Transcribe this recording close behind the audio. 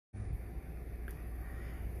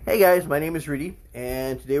Hey guys, my name is Rudy,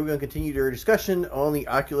 and today we're going to continue our discussion on the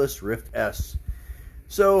Oculus Rift S.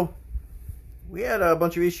 So, we had a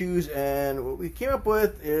bunch of issues, and what we came up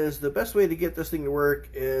with is the best way to get this thing to work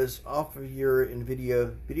is off of your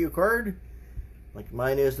NVIDIA video card. Like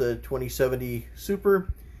mine is the 2070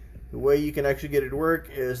 Super. The way you can actually get it to work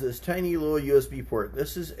is this tiny little USB port.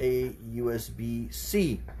 This is a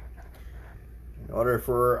USB-C. In order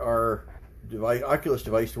for our Oculus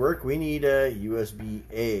device to work, we need a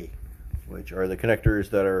USB-A, which are the connectors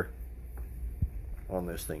that are on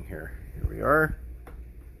this thing here. Here we are.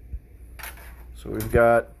 So we've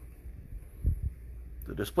got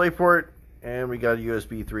the display port and we got a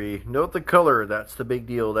USB 3. Note the color, that's the big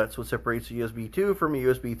deal. That's what separates a USB 2 from a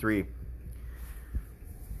USB 3.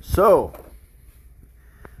 So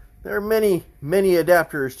there are many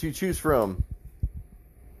adapters to choose from.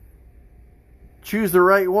 Choose the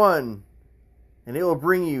right one, and it will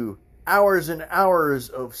bring you hours and hours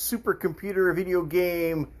of supercomputer video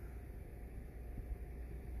game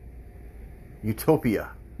utopia.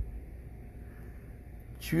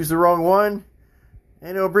 Choose the wrong one,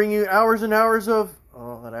 and it'll bring you hours and hours of,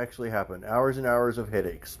 oh, that actually happened, hours and hours of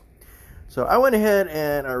headaches. So I went ahead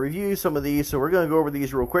and I reviewed some of these, so we're going to go over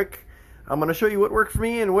these real quick. I'm going to show you what worked for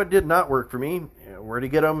me and what did not work for me, where to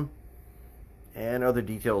get them, and other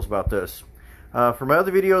details about this. For my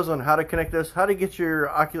other videos on how to connect this, how to get your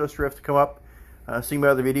Oculus Rift to come up, see my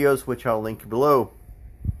other videos, which I'll link below.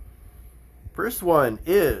 First one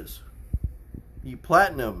is the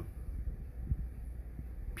Platinum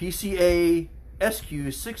PCA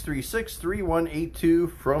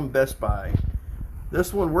SQ6363182 from Best Buy.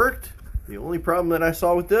 This one worked. The only problem that I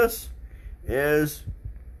saw with this is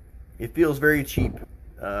it feels very cheap.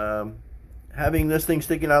 Having this thing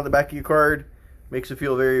sticking out of the back of your card makes it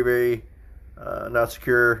feel very not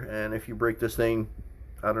secure, and if you break this thing,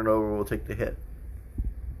 I don't know, we'll take the hit.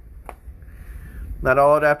 Not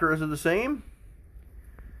all adapters are the same.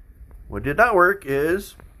 What did not work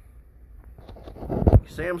is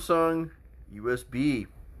Samsung USB.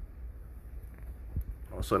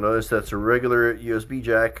 Also notice that's a regular USB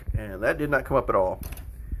jack, and that did not come up at all.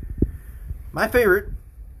 My favorite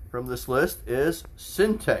from this list is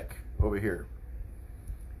syntek over here.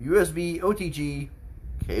 USB OTG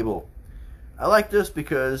cable. I like this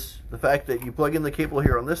because the fact that you plug in the cable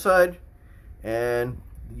here on this side and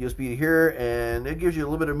the USB here, and it gives you a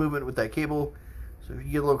little bit of movement with that cable. So if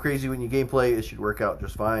you get a little crazy when you gameplay, it should work out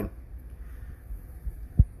just fine.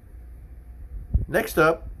 Next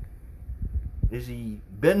up is the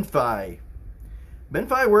benthai.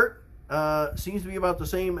 Benthai work seems to be about the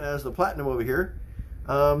same as the Platinum over here.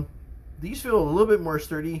 These feel a little bit more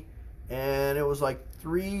sturdy, and it was like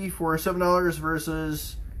 $3 for $7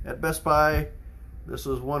 versus at Best Buy this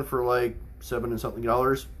was one for like $7 and something.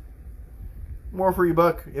 More for your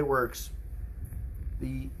buck. It works.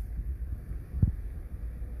 The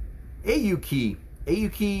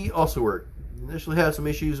aukey also worked. Initially had some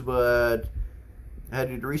issues, but I had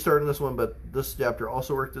to restart on this one, but this adapter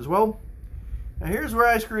also worked as well. Now here's where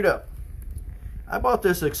I screwed up. I bought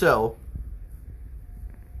this XL,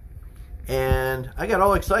 and I got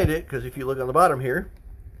all excited because if you look on the bottom here,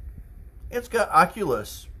 it's got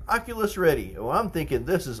Oculus ready. Well, I'm thinking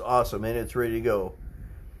this is awesome and it's ready to go.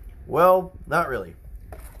 Well, not really.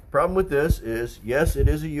 Problem with this is, yes, it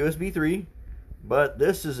is a USB 3, but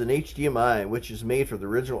this is an HDMI, which is made for the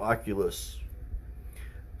original Oculus.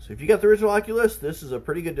 So if you got the original Oculus, this is a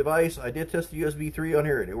pretty good device. I did test the USB 3 on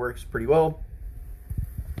here and it works pretty well.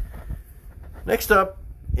 Next up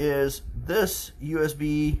is this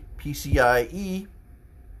USB PCIe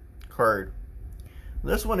card.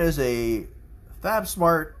 This one is a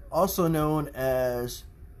FabSmart, also known as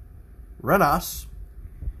Renas.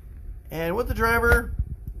 And with the driver,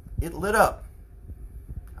 it lit up.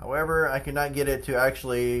 However, I could not get it to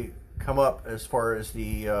actually come up as far as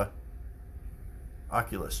the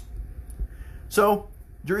Oculus. So,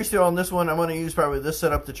 jury's still on this one. I'm going to use probably this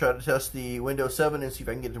setup to try to test the Windows 7 and see if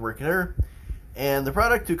I can get it to work there. And the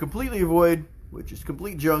product to completely avoid, which is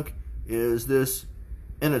complete junk, is this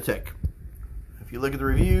Innotek. If you look at the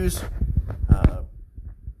reviews,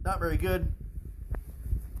 not very good.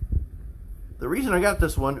 The reason I got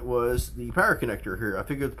this one was the power connector here. I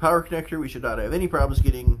figured the power connector, we should not have any problems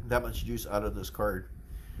getting that much juice out of this card.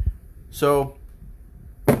 So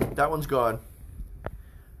that one's gone.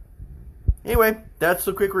 Anyway, that's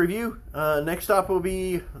a quick review. Next stop will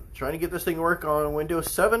be trying to get this thing to work on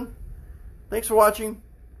Windows 7. Thanks for watching.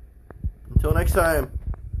 Until next time,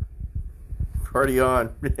 party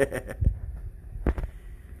on.